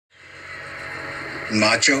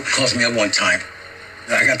Macho calls me up one time.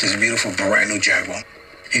 I got this beautiful brand new Jaguar.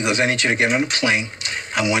 He goes, I need you to get on a plane.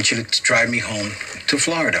 I want you to drive me home to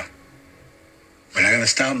Florida. We're not going to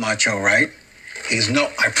stop, Macho, right? He goes, no,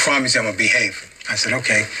 I promise I'm going to behave. I said,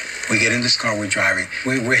 okay. We get in this car, we're driving.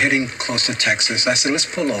 We're heading close to Texas. I said, let's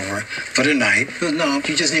pull over for the night. He goes, no,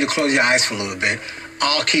 you just need to close your eyes for a little bit.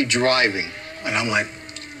 I'll keep driving. And I'm like,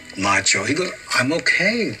 Macho. He goes, I'm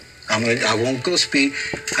okay. I won't go speed.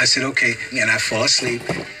 I said, okay. And I fall asleep.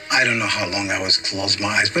 I don't know how long I was closed my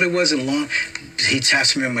eyes, but it wasn't long. He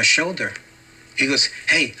taps me on my shoulder. He goes,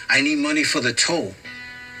 hey, I need money for the toll.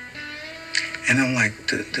 And I'm like,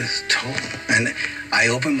 the toll? And I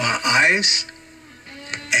open my eyes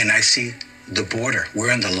and I see the border.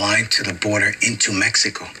 We're on the line to the border into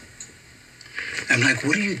Mexico. I'm like,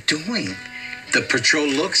 what are you doing? The patrol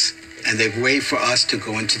looks and they wait for us to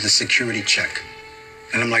go into the security check.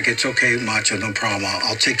 And I'm like, it's okay, Macho, no problem.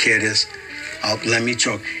 I'll take care of this. Let me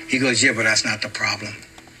choke. He goes, yeah, but that's not the problem.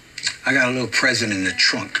 I got a little present in the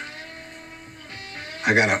trunk.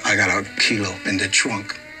 I got a kilo in the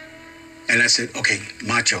trunk. And I said, okay,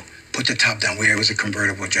 Macho, put the top down. Where was a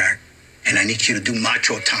convertible, Jack? And I need you to do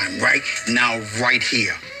Macho time right now, right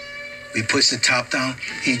here. We push the top down.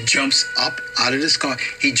 He jumps up out of this car.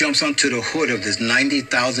 He jumps onto the hood of this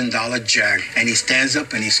 $90,000 Jag. And he stands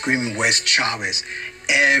up and he's screaming, where's Chavez?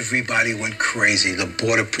 Everybody went crazy. The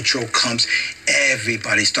Border Patrol comes.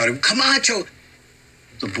 Everybody started, Camacho.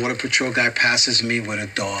 The Border Patrol guy passes me with a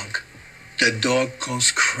dog. The dog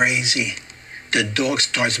goes crazy. The dog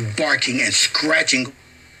starts barking and scratching.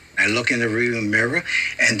 I look in the rearview mirror,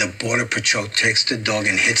 and the Border Patrol takes the dog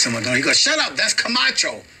and hits him on the dog. He goes, shut up, that's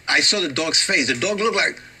Camacho. I saw the dog's face. The dog looked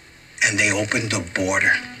like... And they open the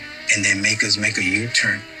border, and they make us make a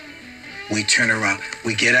U-turn. We turn around.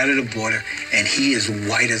 We get out of the border, and he is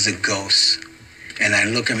white as a ghost. And I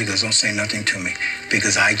look at him, he goes, don't say nothing to me,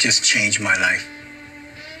 because I just changed my life.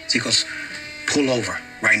 So he goes, pull over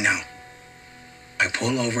right now. I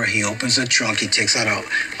pull over, he opens the trunk, he takes out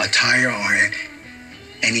a tire iron,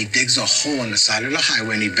 and he digs a hole in the side of the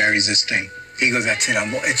highway and he buries this thing. He goes, that's it,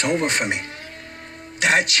 it's over for me.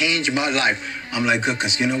 That changed my life. I'm like, good,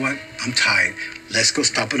 because you know what? I'm tired. Let's go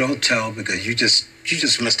stop at a hotel because you just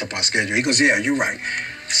messed up our schedule. He goes, yeah, you're right.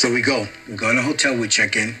 So we go in the hotel, we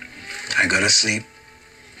check in. I go to sleep.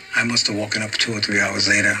 I must have woken up 2 or 3 hours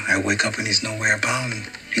later. I wake up and he's nowhere about and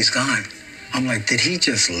he's gone. I'm like, did he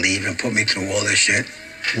just leave and put me through all this shit?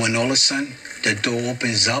 When all of a sudden, the door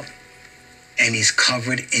opens up and he's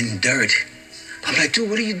covered in dirt. I'm like, dude,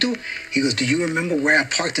 what do you do? He goes, do you remember where I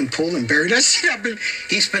parked and pulled and buried that shit?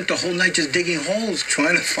 He spent the whole night just digging holes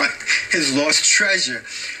trying to find his lost treasure.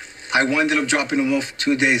 I wound up dropping him off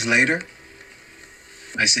 2 days later.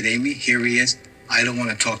 I said, Amy, here he is. I don't want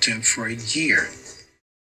to talk to him for a year.